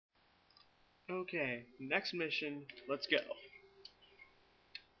Okay, next mission, let's go.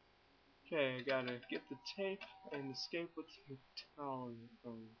 Okay, I gotta get the tape and escape with natalya.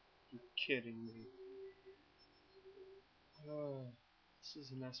 Oh, you're kidding me. This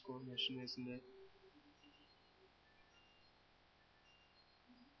is an escort mission, isn't it?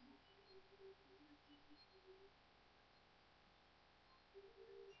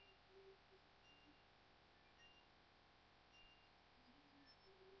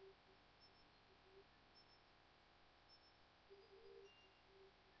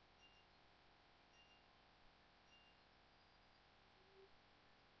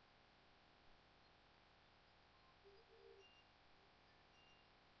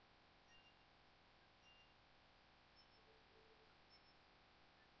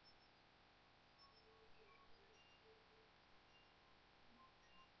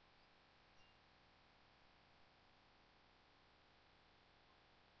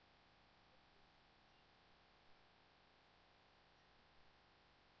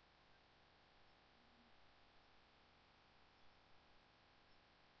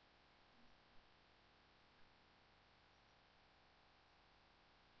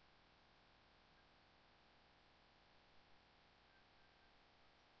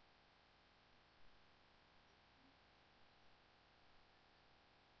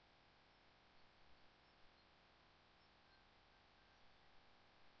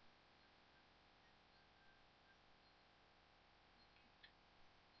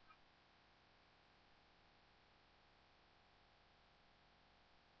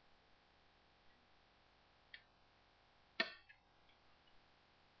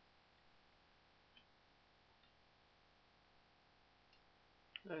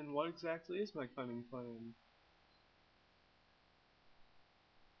 And what exactly is my cunning plan?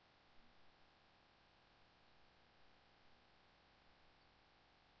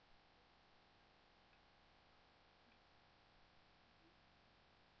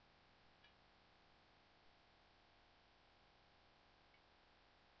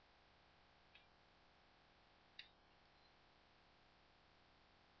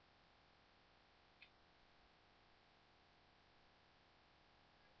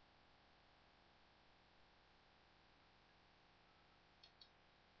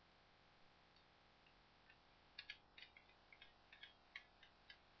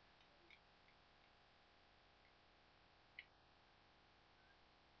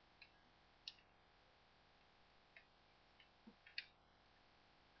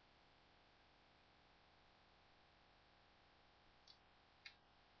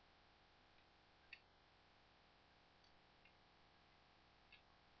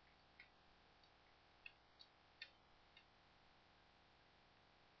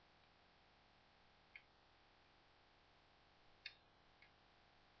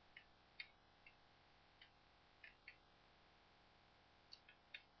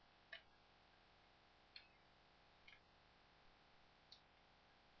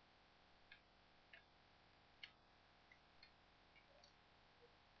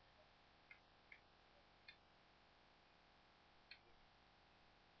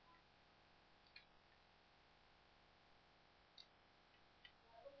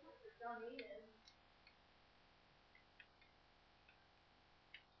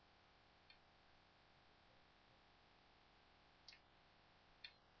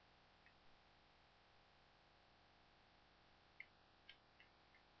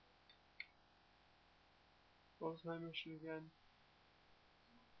 What was my mission again?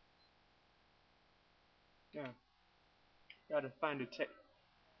 Yeah, gotta find a tape.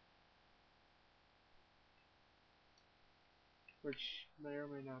 Which may or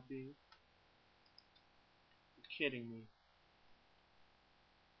may not be. You're kidding me.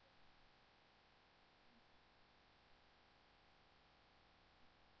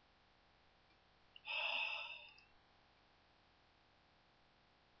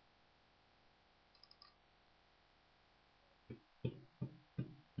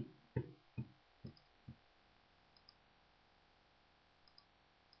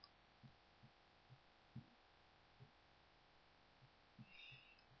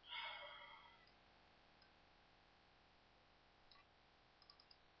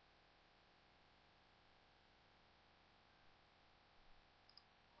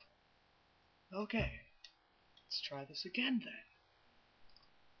 Okay, let's try this again then.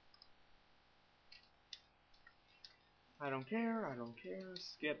 I don't care,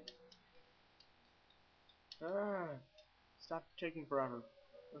 skip. Ah, stop taking forever.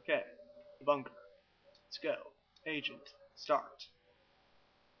 Okay, the bunker. Let's go. Agent, start.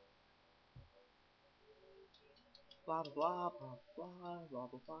 Blah blah blah blah blah blah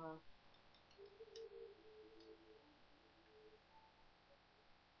blah blah.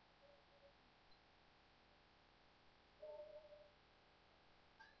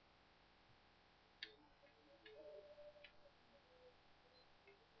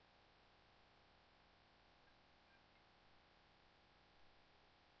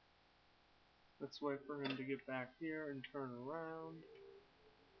 Let's wait for him to get back here and turn around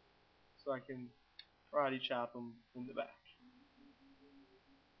so I can karate chop him in the back.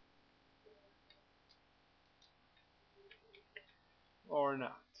 Or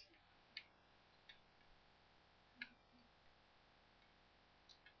not.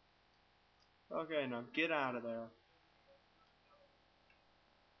 Okay, now get out of there.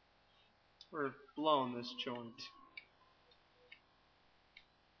 We're blowing this joint.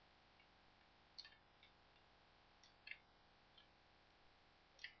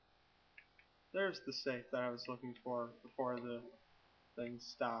 There's the safe that I was looking for before the thing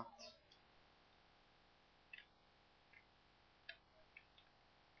stopped.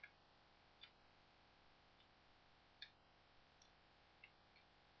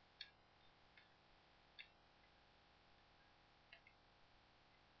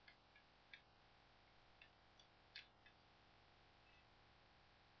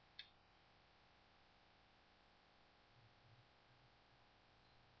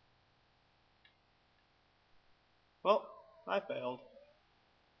 Well, I failed.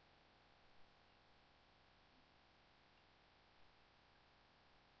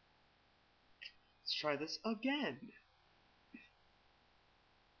 Let's try this again.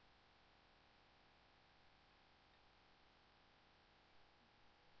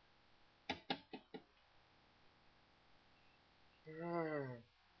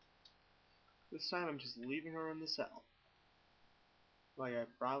 This time I'm just leaving her in the cell. Like I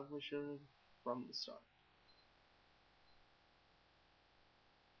probably should have from the start.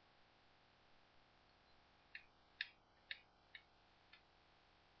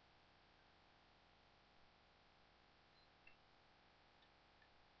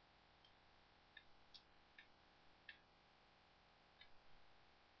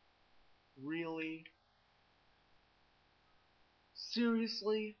 Really?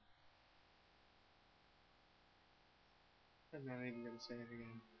 Seriously? I'm not even gonna say it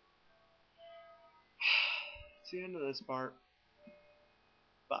again. It's the end of this part.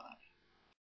 Bye.